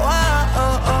 oh, wow,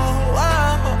 oh, oh,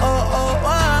 wow, oh, oh,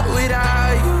 wow.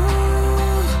 Without you,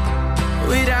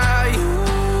 without you.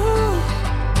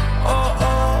 Oh,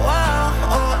 oh, wow,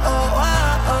 oh, oh, wow,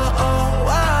 oh, oh,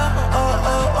 wow, oh,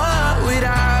 oh, wow.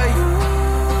 Without you,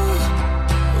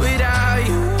 without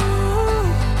you.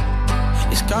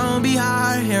 It's gonna be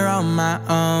hard here on my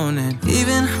own, and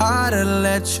even harder to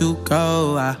let you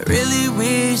go. I really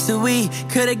wish that we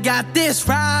could've got this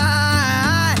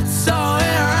right. So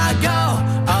here I go.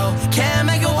 Oh, can't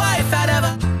make a wife out of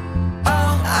her.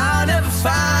 Oh, I'll never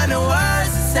find the words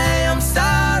to say I'm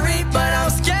sorry, but I'm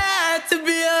scared to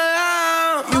be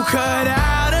alone. You cut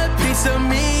out a piece of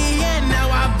me, and now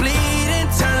I bleed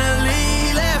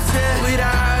internally. Left here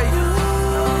without you,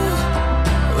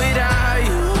 without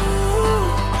you.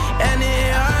 And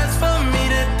it hurts for me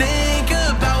to think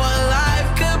about what life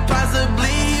could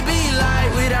possibly be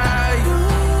like without you,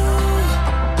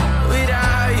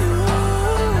 without you.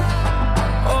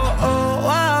 Oh, oh,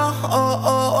 wow, oh,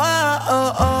 oh, wow,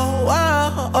 oh, oh,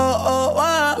 wow, oh, oh,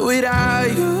 wow. Without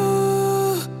you,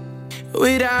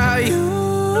 without you.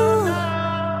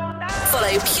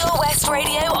 Follow Pure West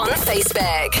Radio on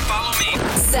Facebook. Follow me.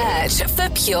 Search for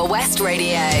Pure West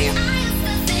Radio.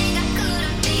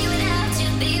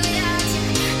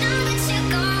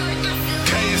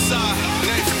 KSI,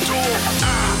 Nathan Dawe.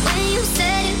 When you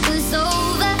said it was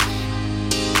over,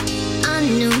 I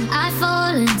knew I'd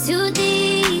fallen too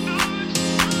deep.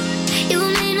 You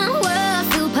made my world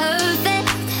feel perfect,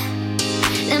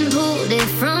 then pulled it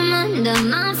from under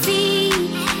my feet.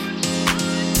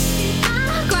 I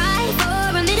cried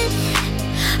for a minute,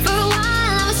 for a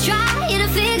while I was trying to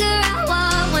figure out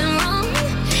what went wrong.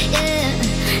 Yeah,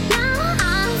 now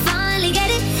I finally get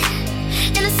it,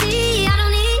 and I see I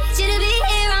don't need you to be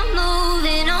here. I'm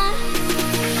moving on.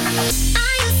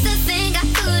 I used to think I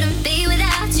couldn't be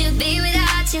without you, be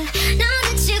without you. Now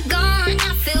that you're gone,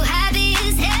 I feel happy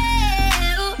as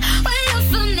hell. When you're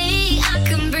for me, I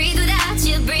can breathe without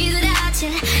you, breathe without you.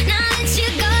 Now that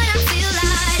you're gone, I feel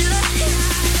lighter.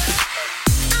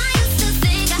 I used to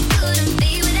think I couldn't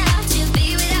be without you,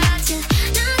 be without you.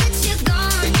 Now that you're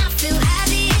gone, I feel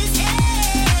happy as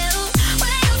hell.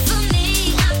 When you're for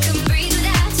me, I can breathe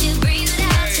without you, breathe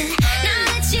without you. Now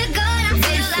that you're gone, I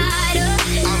feel lighter.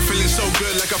 I'm feeling so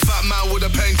good like a fat man with a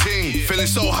painting. Feeling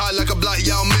so high like a black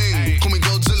Yao Ming. Call me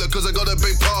Godzilla cause I got a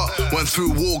big part. Went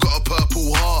through war, got a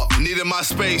purple heart. Needed my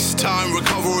space, time,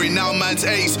 recovery. Now man's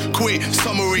ace, quit,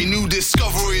 summary, new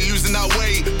discovery. Losing that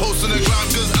weight, post on the ground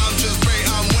cause I'm just great.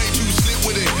 I'm way too slick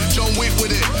with it, John Wick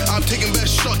with it. I'm taking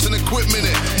best shots and equipment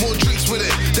it. More drinks with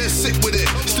it, they're sick with it.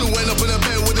 Still end up in a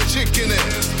bed with a chick in it.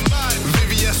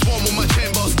 VVS1 with my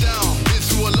chain boss down. Been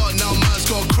through a lot, now man's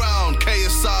got a crown.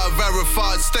 KSI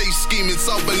verified, stay scheming,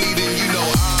 some believing, you know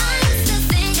I used to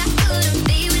think I couldn't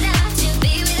be without you,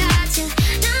 be without you.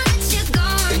 Now that you're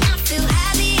gone, I feel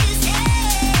happy as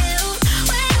hell.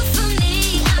 When you're for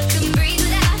me, I can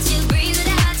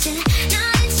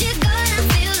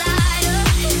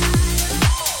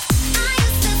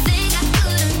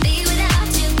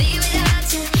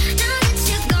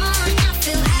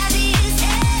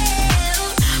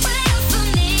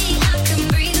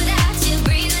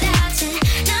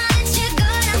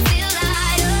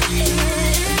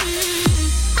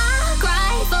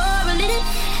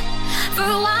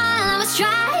was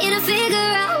trying to figure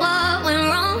out what went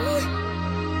wrong.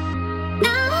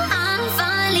 Now I'm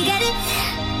finally getting,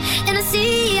 and I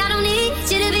see I don't need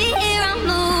you to be here. I'm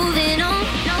moving on.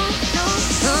 No, no,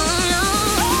 no, no.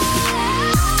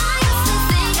 I used to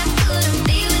think I couldn't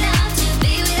be without you,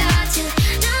 be without you.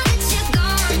 Now that you're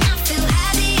gone, I feel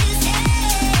happy as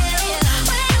hell.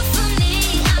 Wait up for me,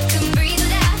 I can breathe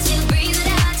without you, breathe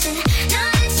without you. Now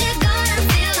that you're gone, I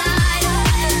feel lighter,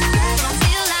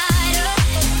 feel lighter,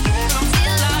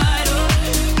 feel lighter,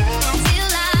 feel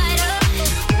lighter,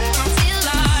 feel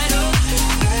lighter,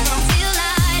 feel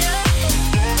lighter,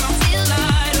 feel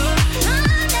lighter.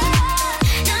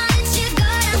 Now that you're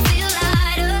gone, I feel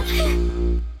lighter.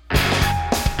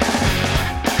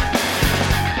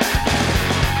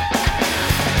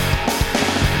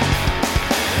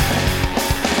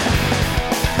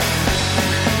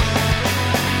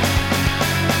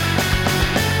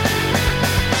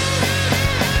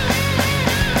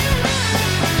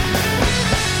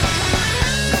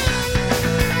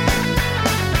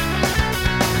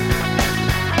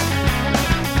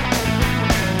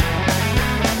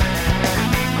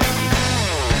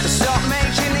 Stop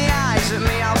making the eyes at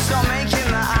me, I'll stop making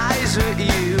the eyes at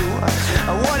you.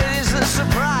 What it is that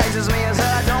surprises me is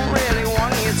that I don't really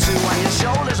want you to. When your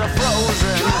shoulders are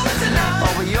frozen,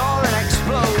 but you're an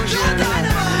explosion.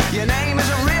 Your name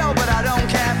isn't real, but I don't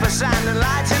care for sand and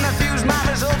lights in the fuse. My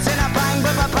results in a bang,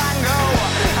 but my bango.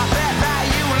 I bet that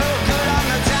you look good on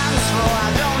the dance floor. I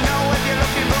don't know if you're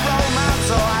looking for romance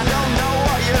or I don't know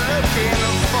what you're looking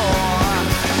for.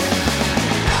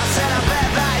 I said I bet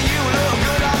that you look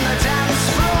good on the dance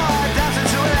floor, dancing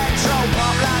to electro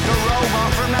pop like a robot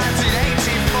from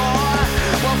 1984.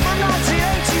 Well, from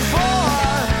 1984.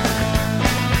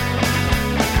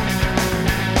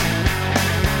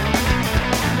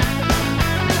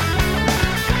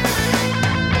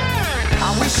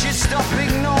 I wish you'd stop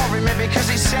ignoring me because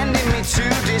it's sending me to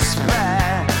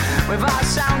despair. Without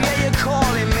sound, yeah, you